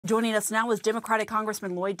Joining us now is Democratic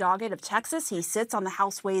Congressman Lloyd Doggett of Texas. He sits on the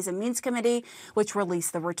House Ways and Means Committee, which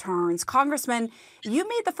released the returns. Congressman, you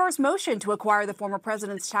made the first motion to acquire the former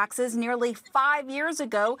president's taxes nearly 5 years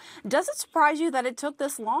ago. Does it surprise you that it took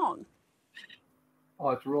this long? Oh,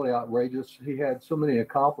 it's really outrageous. He had so many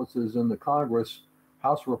accomplices in the Congress,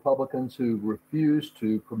 House Republicans who refused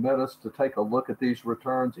to permit us to take a look at these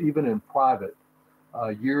returns, even in private,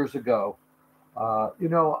 years ago.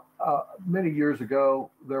 Many years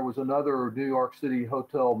ago, there was another New York City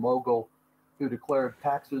hotel mogul who declared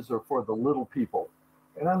taxes are for the little people.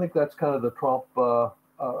 And I think that's kind of the Trump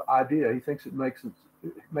idea. He thinks it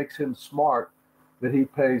makes him smart that he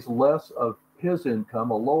pays less of his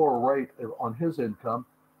income, a lower rate on his income,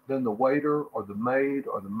 than the waiter or the maid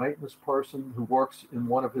or the maintenance person who works in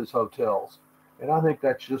one of his hotels. And I think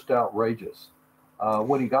that's just outrageous.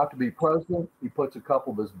 When he got to be president, he puts a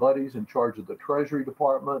couple of his buddies in charge of the Treasury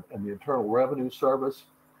Department and the Internal Revenue Service,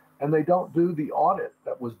 and they don't do the audit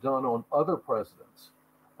that was done on other presidents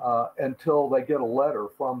until they get a letter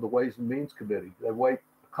from the Ways and Means Committee. They wait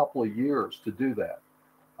a couple of years to do that.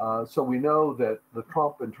 So we know that the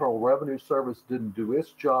Trump Internal Revenue Service didn't do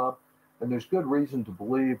its job, and there's good reason to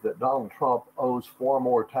believe that Donald Trump owes far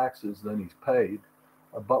more taxes than he's paid.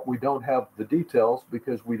 But we don't have the details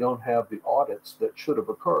because we don't have the audits that should have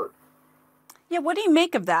occurred. Yeah, what do you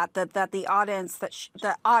make of that? That the audits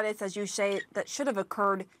the audits, as you say, that should have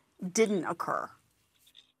occurred didn't occur?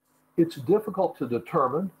 It's difficult to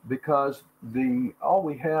determine because all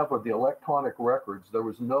we have are the electronic records. There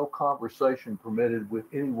was no conversation permitted with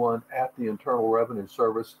anyone at the Internal Revenue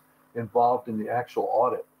Service involved in the actual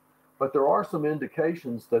audit. But there are some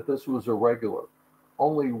indications that this was irregular.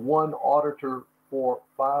 Only one auditor for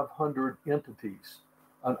 500 entities,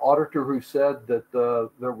 an auditor who said that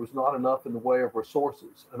there was not enough in the way of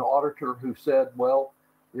resources, an auditor who said, well,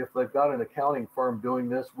 if they've got an accounting firm doing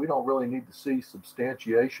this, we don't really need to see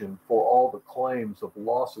substantiation for all the claims of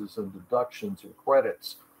losses and deductions and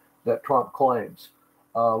credits that Trump claims.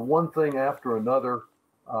 One thing after another,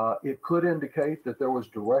 it could indicate that there was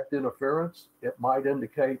direct interference. It might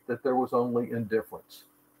indicate that there was only indifference.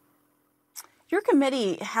 Your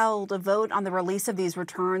committee held a vote on the release of these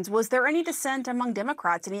returns. Was there any dissent among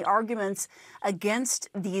Democrats, any arguments against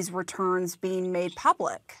these returns being made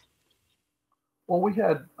public? Well, we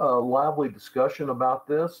had a lively discussion about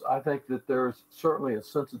this. I think that there's certainly a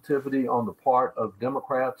sensitivity on the part of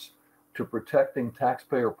Democrats to protecting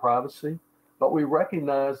taxpayer privacy. But we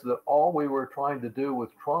recognize that all we were trying to do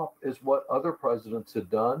with Trump is what other presidents had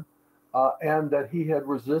done and that he had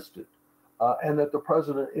resisted. And that the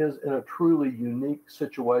president is in a truly unique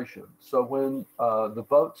situation. So when the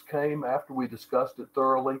votes came after we discussed it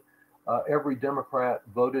thoroughly, every Democrat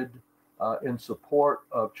voted in support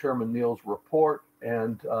of Chairman Neal's report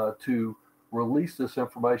and to release this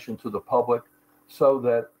information to the public so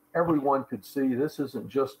that everyone could see this isn't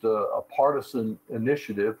just a partisan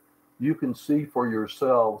initiative. You can see for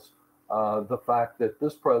yourselves the fact that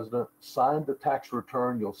this president signed the tax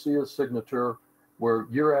return. You'll see his signature, where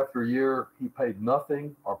year after year he paid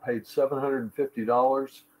nothing or paid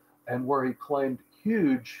 $750, and where he claimed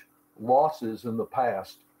huge losses in the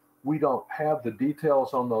past. We don't have the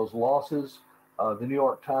details on those losses. The New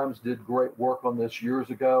York Times did great work on this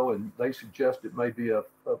years ago, and they suggest it may be a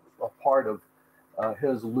part of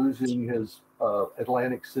his losing his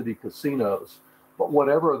Atlantic City casinos. But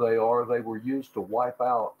whatever they are, they were used to wipe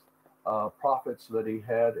out profits that he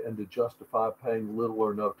had and to justify paying little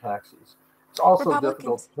or no taxes. It's also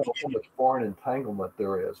difficult to tell how much foreign entanglement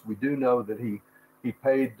there is. We do know that he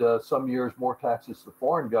paid some years more taxes to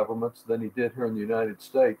foreign governments than he did here in the United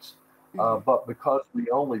States. But because we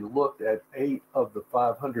only looked at 8 of the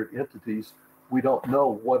 500 entities, we don't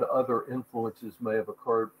know what other influences may have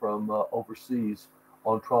occurred from overseas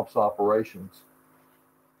on Trump's operations.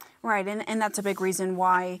 Right, and that's a big reason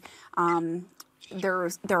why there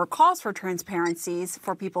are calls for transparencies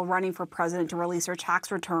for people running for president to release their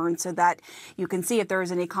tax returns so that you can see if there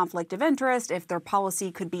is any conflict of interest, if their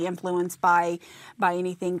policy could be influenced by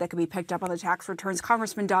anything that could be picked up on the tax returns.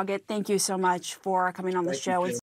 Congressman Doggett, thank you so much for coming on the show.